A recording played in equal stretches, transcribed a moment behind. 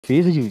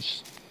Fizz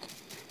juice.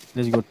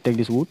 Let's go take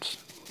these woods.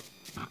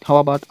 How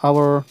about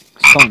our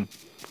stone?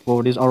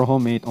 Oh, this is our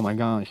homemade. Oh my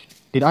gosh.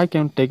 Did I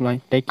can take my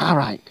take?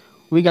 Alright.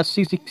 We got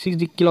 60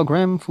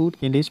 kilogram food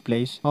in this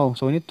place. Oh,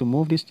 so we need to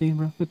move this thing,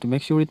 bro. Need to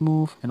make sure it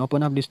move and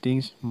open up these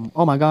things.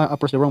 Oh my god, I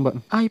pressed the wrong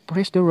button. I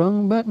pressed the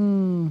wrong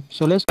button.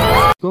 So let's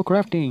go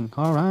crafting.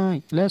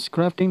 Alright. Let's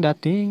crafting that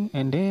thing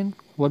and then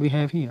what we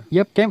have here.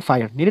 Yep,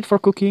 campfire. Needed for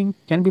cooking.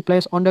 Can be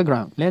placed on the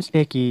ground. Let's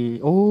take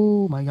it.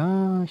 Oh my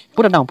gosh.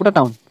 Put it down, put it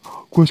down.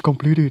 Quest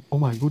completed. Oh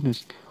my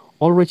goodness.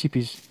 All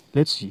recipes.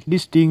 Let's see.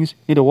 These things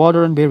need the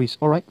water and berries.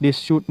 Alright. This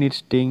should need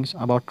things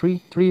about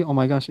three. Three. Oh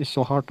my gosh, it's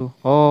so hard to.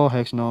 Oh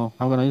heck no.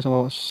 I'm gonna use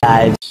about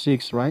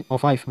six, right? Or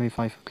five, maybe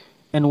five.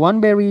 And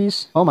one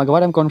berries. Oh my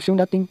god, I'm consuming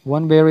that thing.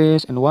 One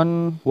berries and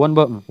one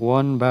button.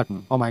 One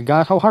button. Oh my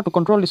god, how hard to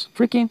control this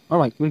freaking.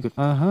 Alright, very good.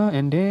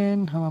 And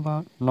then how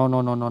about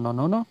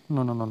no.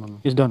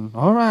 It's done.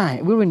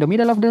 Alright, we're in the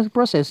middle of the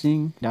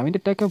processing. Now we need to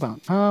take about.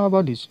 How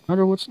about this?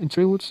 Another woods in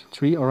three woods.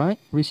 Three, alright.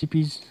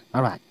 Recipes.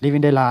 Alright.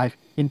 Living their life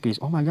in peace.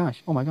 Oh my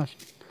gosh. Oh my gosh.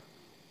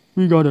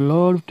 We got a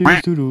lot of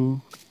things to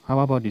do. How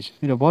about this?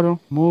 Need a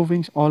bottle.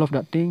 Moving all of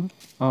that thing.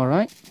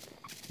 Alright.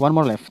 One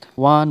more left.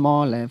 One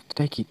more left.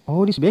 Take it.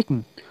 Oh, this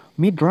bacon.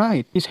 Meat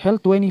dried. It's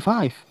health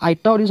 25. I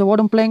thought it's a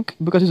wooden plank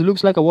because it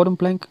looks like a wooden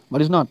plank, but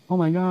it's not. Oh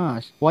my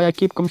gosh. Why I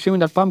keep consuming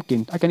that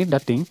pumpkin? I can eat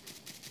that thing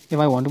if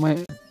I want to.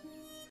 My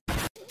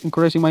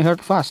increasing my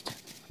heart fast.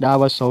 That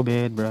was so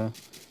bad, bro.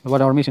 What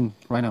our mission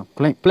right now?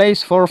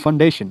 Place for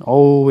foundation.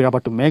 Oh, we're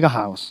about to make a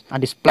house on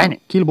this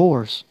planet. Kill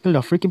boars. Kill the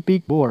freaking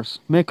big boars.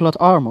 Make cloth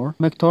armor.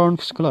 Make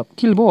thorns club.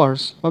 Kill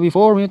boars. But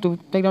before we need to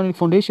take down the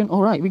foundation.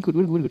 Alright, we good,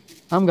 we good, we good.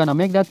 I'm gonna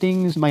make that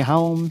thing my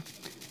home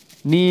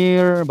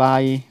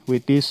nearby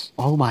with this.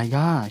 Oh my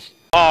gosh.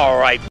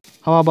 Alright.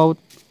 How about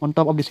on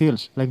top of these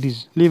hills? Like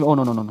this. Leave. Oh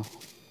no.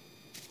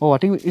 Oh, I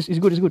think it's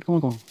good, it's good. Come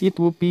on. It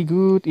would be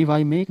good if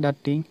I make that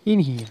thing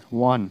in here.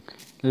 One.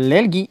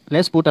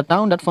 Let's put it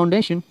down that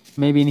foundation.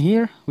 Maybe in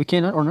here. We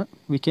cannot or not.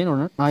 We can or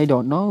not. I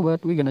don't know,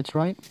 but we're gonna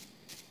try it.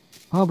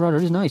 Oh, brother,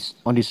 this is nice.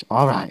 On this.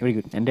 Alright, very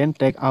good. And then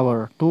take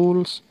our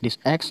tools. This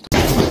axe.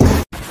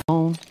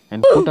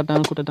 And put that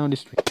down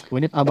this tree. We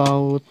need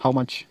about how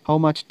much? How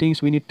much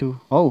things we need to?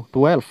 Oh,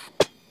 12.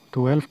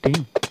 12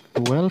 things.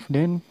 12,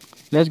 then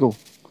let's go.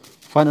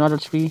 Find another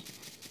tree.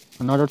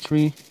 Another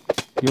tree.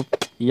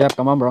 Yep,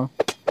 come on, bro.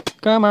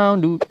 Come on,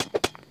 dude.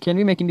 Can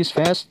we making this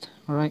fast?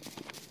 Alright.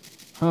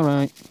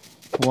 Alright.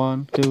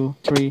 1, 2,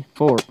 3,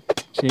 4,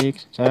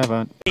 6,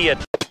 7.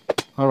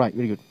 Alright,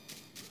 very good.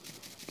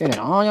 Get it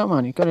all your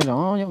money. Get it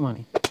all your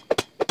money.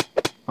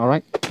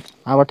 Alright.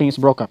 Our thing is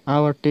broke up.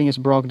 Our thing is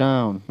broke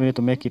down. We need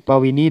to make it. But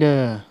we need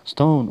a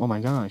stone. Oh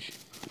my gosh.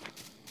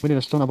 We need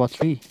a stone about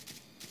 3.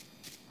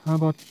 How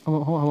about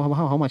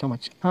how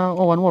much?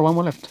 Oh, one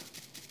more left.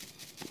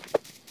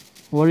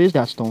 Where is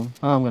that stone?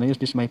 I'm gonna use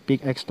this my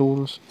pickaxe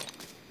tools.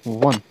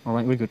 1.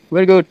 Alright, very good.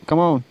 Very good. Come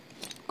on.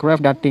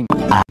 Craft that thing.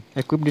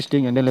 Equip this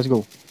thing and then let's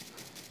go.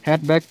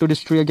 Head back to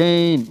this tree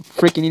again.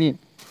 Freaking idiot.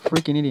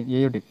 Freaking idiot. Yeah,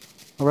 you did.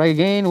 Alright,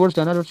 again. Where's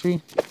the another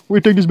tree?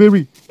 We take this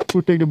berry.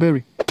 We take the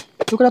berry.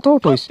 Look at that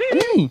tortoise.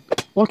 Hey!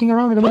 Walking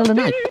around in the middle of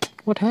the night.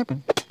 What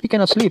happened? He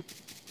cannot sleep.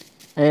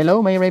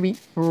 Hello, my rabbit.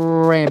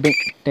 Rabbit.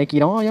 Take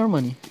it all your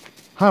money.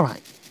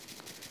 Alright.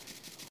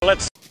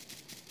 Let's.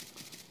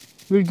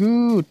 We're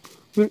good.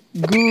 We're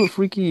good.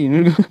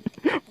 Freaking.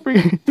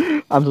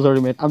 I'm so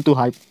sorry, mate. I'm too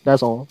hyped.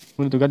 That's all.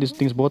 We need to get these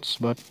things bots,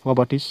 but what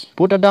about this?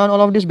 Put down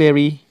all of this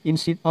berry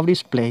instead of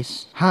this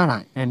place.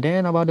 Alright. And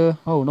then about the...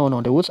 Oh,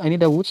 no. The woods. I need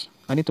the woods.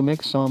 I need to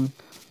make some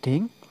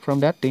thing from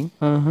that thing.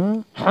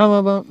 How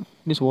about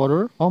this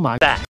water? Oh my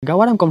god,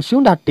 what I'm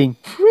consuming that thing.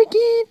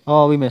 Freaking.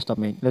 Oh, we messed up,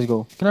 mate. Let's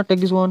go. Can I take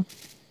this one?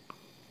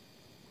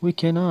 We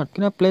cannot.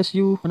 Can I place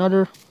you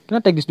another? Can I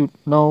take this dude?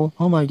 No.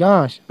 Oh my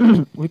gosh.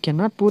 We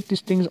cannot put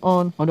these things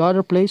on the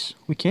other place.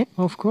 We can?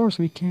 Of course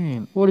we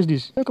can. What is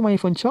this? Look at my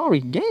inventory.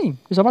 Game.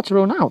 It's about to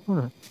run out.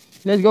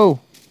 Let's go.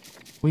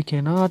 We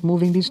cannot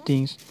moving these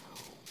things.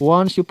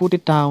 Once you put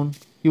it down,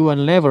 you will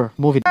never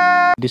move it.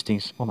 These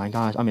things. Oh my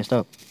gosh, I messed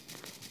up.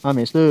 I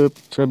messed up.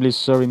 Terribly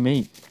sorry,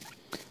 mate.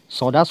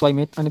 So that's why,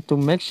 mate, I need to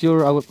make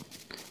sure I will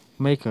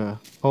make a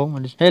home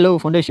on this. Hello,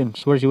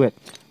 foundations. Where's you at?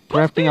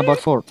 Crafting about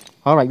 4.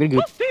 Alright, very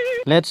good.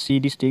 Let's see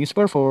these things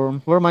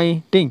perform. Where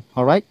my thing?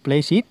 Alright,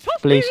 place it.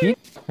 Place it.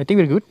 I think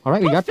we're good.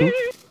 Alright, we got 2.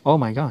 Oh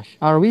my gosh.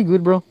 Are we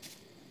good, bro?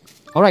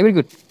 Alright, very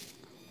good.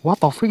 What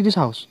the freak is this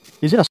house?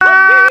 Is it a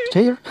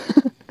chair?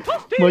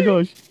 My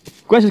gosh.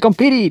 Quest is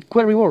completed.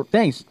 Quest reward.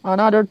 Thanks.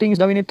 Another things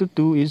that we need to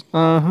do is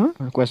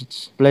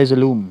quests. Place a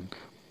loom.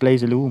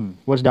 Place a loom.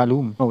 What's that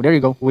loom? Oh, there you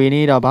go. We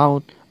need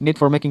about need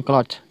for making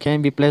cloth.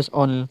 Can be placed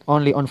on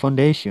only on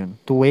foundation.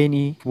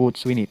 20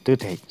 woods we need to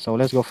take. So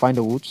let's go find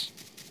the woods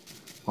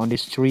on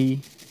this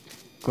tree.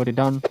 Got it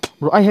done.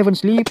 Bro, I haven't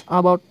slept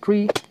about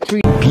 3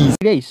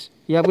 days.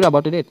 Yeah, we're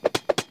about to dead.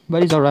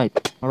 But it's alright.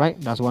 Alright,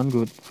 that's one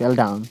good. Fell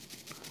down.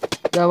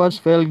 That was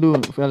fell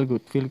good. Fell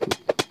good. Feel good.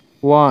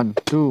 1,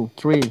 2,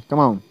 3. Come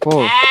on. 4.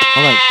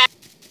 Alright.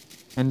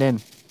 And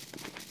then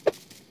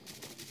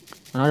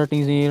another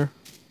thing is here.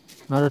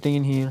 Another thing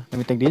in here. Let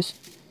me take this.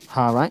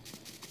 Alright.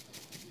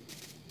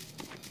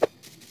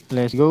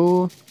 Let's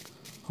go.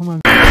 Oh my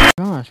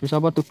gosh, we're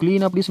about to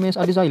clean up this mess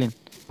at this island.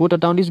 Put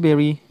down this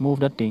berry, move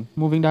that thing,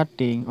 moving that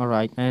thing,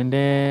 alright. And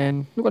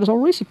then, look at this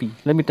whole recipe.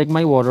 Let me take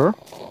my water,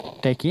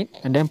 take it,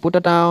 and then put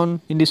it down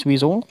in this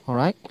whistle,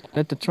 alright.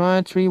 Let's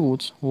try 3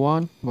 woods.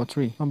 1, about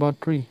 3.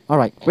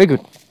 Alright, very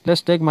good.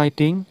 Let's take my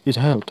thing. It's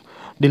health.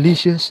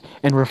 Delicious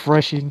and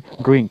refreshing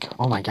drink.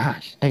 Oh my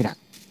gosh, take that.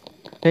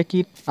 Take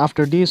it.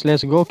 After this,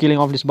 let's go killing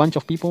off this bunch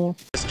of people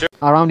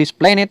around this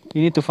planet.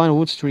 You need to find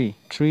woods 3.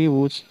 3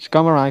 woods.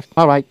 Come arrive.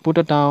 Alright, put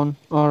it down.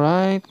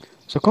 Alright.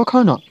 So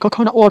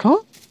coconut water?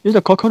 Is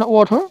the coconut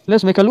water?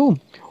 Let's make a loom.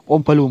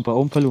 Oompa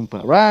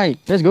loompa. Right,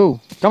 let's go.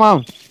 Come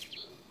on.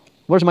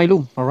 Where's my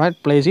loom?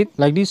 Alright, place it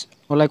like this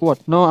or like what?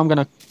 No, I'm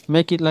gonna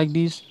make it like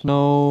this.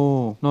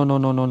 No.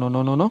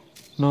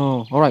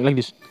 No. Alright, like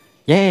this.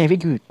 Yeah, very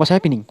good. What's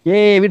happening?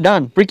 Yeah, we're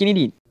done. Freaking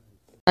idiot.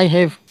 I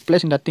have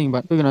placing that thing,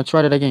 but we're gonna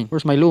try that again.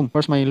 Where's my loom?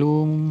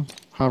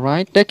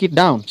 Alright, take it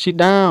down. Sit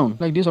down.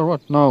 Like this or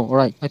what? No,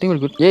 alright. I think we're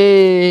good.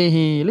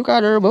 Yay! Look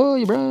at her,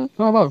 boy, bro.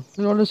 How about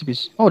all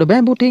recipes? Oh, the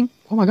bamboo thing.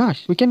 Oh my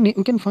gosh. We can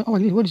find. Oh,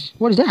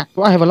 what is that?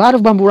 Oh, I have a lot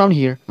of bamboo around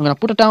here. I'm gonna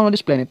put it down on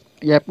this planet.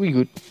 Yep, we're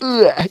good.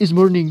 It's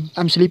morning.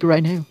 I'm sleepy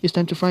right now. It's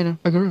time to find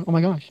a girl. Oh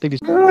my gosh. Take this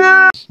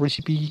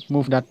recipe.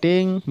 Move that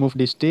thing. Move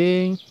this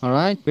thing.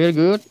 Alright, very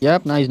good.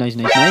 Yep, nice.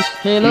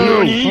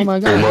 Hello. Oh my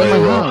god, in my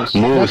house.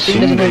 That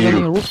thing doesn't have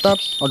any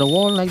rooftops or the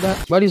wall like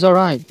that. But it's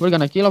alright. We're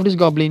gonna kill off this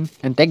goblin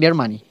and take their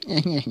money.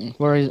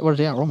 Where's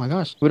they are? Oh my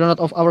gosh. We run out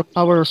of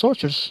our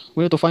resources.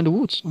 We need to find the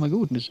woods. Oh my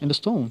goodness. And the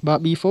stone.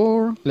 But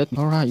before,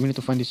 alright, we need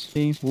to find these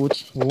things.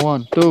 Woods.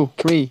 1, 2,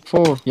 3,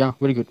 4. Yeah,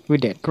 very good. We're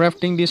dead.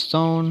 Crafting this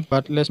stone.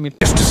 But let's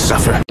just to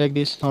suffer. Take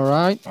this.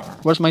 Alright.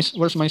 Where's my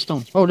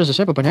stone? Oh, there's a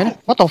shape of banana.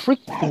 What the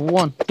freak?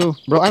 1, 2.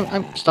 Bro,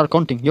 I'm start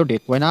counting. You're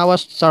dead. When I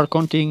was start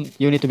counting,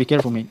 you need to be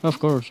careful, mate. Of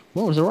course.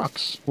 Where's the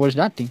rocks? Where's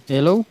that thing?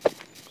 Hello?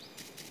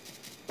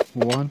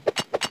 1.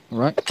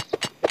 Alright.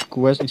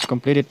 Quest is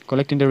completed.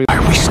 Collecting the reward.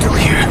 Are we still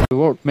here?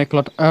 Reward. Make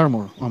cloth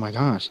armor. Oh my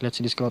gosh. Let's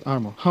see this cloth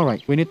armor.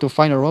 Alright. We need to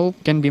find a rope.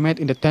 Can be made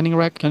in the tanning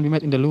rack. Can be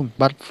made in the loom.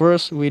 But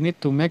first, we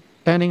need to make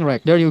tanning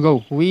rack. There you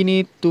go. We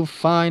need to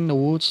find the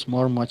woods.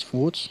 Much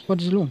woods. What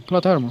is loom?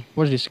 Cloth armor.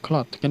 What is this?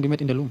 Cloth. Can be made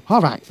in the loom.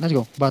 Alright. Let's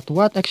go. But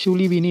what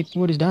actually we need?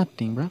 What is that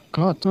thing, bruh?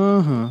 Cloth.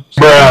 No.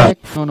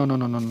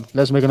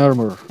 Let's make an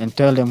armor. And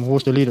tell them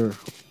who's the leader.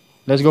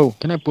 Let's go.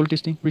 Can I pull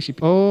this thing? Recipe.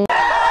 Oh.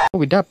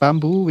 With that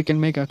bamboo, we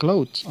can make a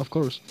clothes, of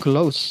course.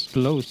 Clothes.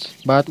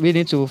 But we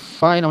need to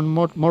find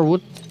more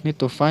wood. Need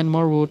to find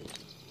more wood.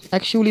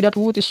 Actually, that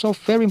wood is so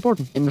very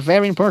important. And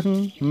very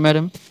important,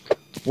 madam.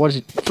 What is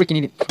it? Freaking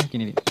idiot.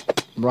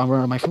 Bro, I'm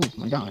running out of my food. Oh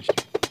my gosh.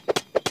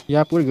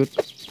 Yep, we're good.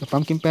 The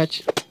pumpkin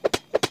patch.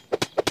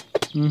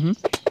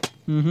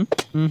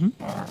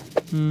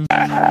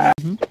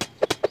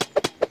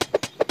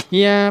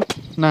 Yep,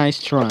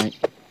 nice try.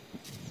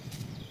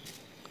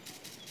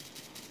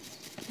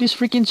 This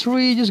freaking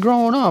tree just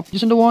grown up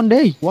just in the one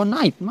day, one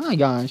night. My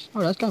gosh. Oh,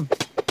 that's come.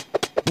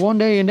 One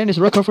day and then it's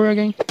recover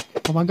again.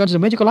 Oh my god, it's a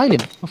magical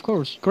island. Of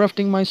course.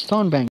 Crafting my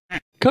stone bank.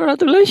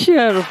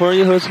 Congratulations for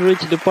you who's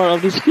reached the part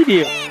of this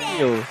video.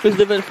 Who's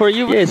the best for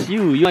you? Yes,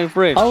 you my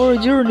friend. Our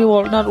journey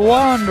was not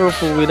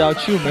wonderful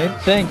without you, man.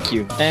 Thank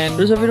you. And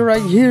there's a video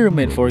right here,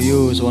 man, for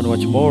you. So want to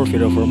watch more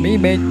video from me,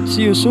 man.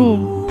 See you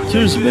soon.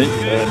 Cheers, man.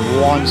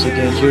 And once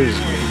again,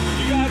 cheers.